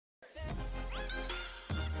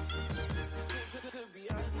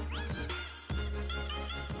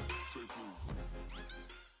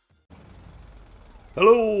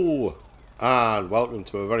Hello and welcome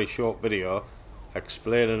to a very short video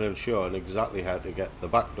explaining and showing exactly how to get the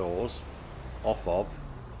back doors off of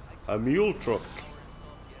a mule truck.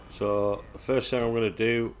 So the first thing I'm going to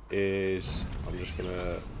do is I'm just going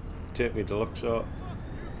to take my Deluxo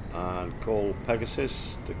and call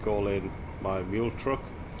Pegasus to call in my mule truck.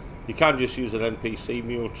 You can just use an NPC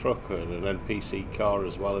mule truck and an NPC car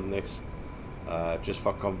as well in this. Just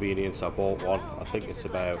for convenience I bought one. I think it's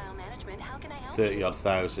about 30 odd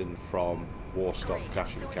thousand from Warstock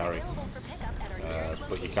Cash and Carry,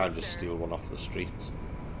 but you can just steal one off the streets.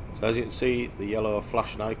 So as you can see, the yellow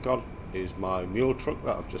flashing icon is my mule truck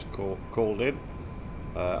that I've just called in.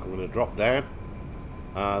 I'm going to drop down,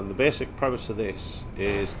 and the basic premise of this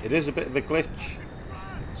is it is a bit of a glitch,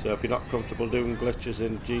 so if you're not comfortable doing glitches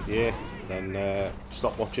in GTA, then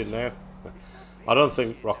stop watching now. I don't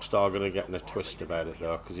think Rockstar are going to get in a twist about it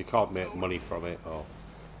though, because you can't make money from it or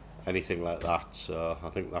anything like that, so I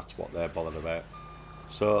think that's what they're bothered about.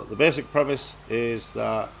 So the basic premise is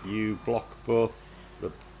that you block both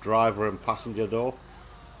the driver and passenger door.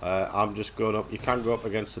 I'm just going up, you can go up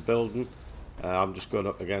against the building, I'm just going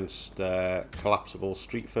up against collapsible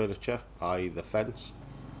street furniture, i.e. the fence,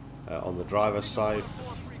 on the driver's side.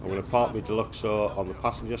 I'm going to park my Deluxo on the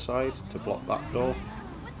passenger side to block that door,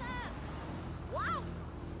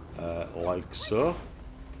 like so.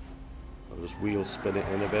 I'll just wheel spin it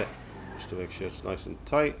in a bit just to make sure it's nice and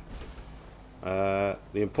tight. The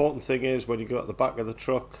important thing is when you go at the back of the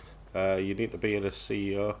truck, you need to be in a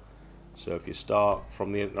CEO. So if you start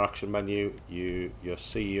from the interaction menu, your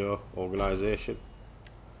CEO organisation.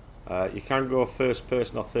 You can go first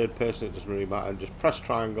person or third person, it doesn't really matter. Just press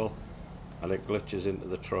triangle and it glitches into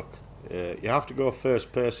the truck. You have to go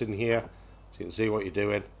first person here so you can see what you're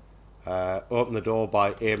doing. Open the door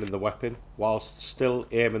by aiming the weapon. Whilst still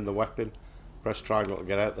aiming the weapon, press triangle to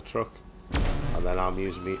get out the truck, and then I'm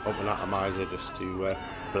using my open atomizer just to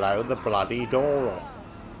blow the bloody door off.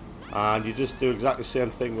 And you just do exactly the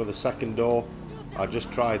same thing with the second door. I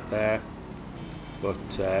just tried there,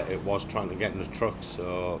 but it was trying to get in the truck,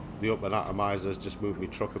 so the open atomizer has just moved my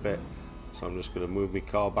truck a bit, so I'm just going to move my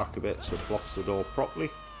car back a bit so it blocks the door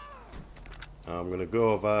properly. I'm going to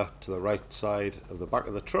go over to the right side of the back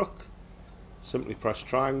of the truck, simply press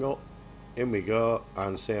triangle, in we go,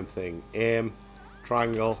 and same thing, aim,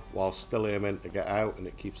 triangle while still aiming to get out, and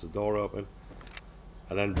it keeps the door open,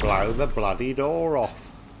 and then blow the bloody door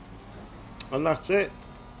off, and that's it.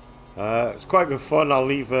 It's quite good fun. I'll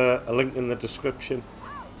leave a link in the description.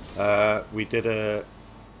 We did a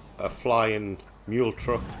flying mule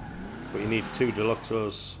truck, but you need 2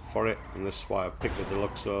 Deluxos for it, and this is why I've picked the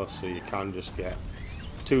Deluxo, so you can just get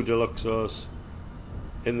 2 Deluxos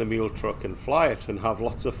in the mule truck and fly it and have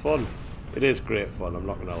lots of fun. It is great fun, I'm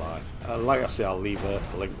not going to lie. And like I say, I'll leave a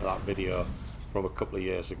link to that video from a couple of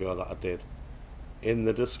years ago that I did in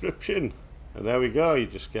the description. And there we go, you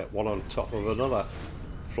just get one on top of another,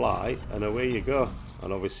 fly, and away you go.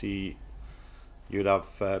 And obviously you'd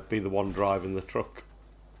have be the one driving the truck.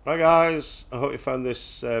 Right guys, I hope you found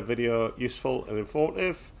this video useful and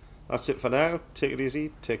informative. That's it for now. Take it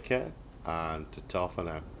easy, take care, and ta-ta for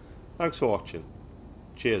now. Thanks for watching.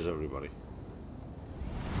 Cheers everybody.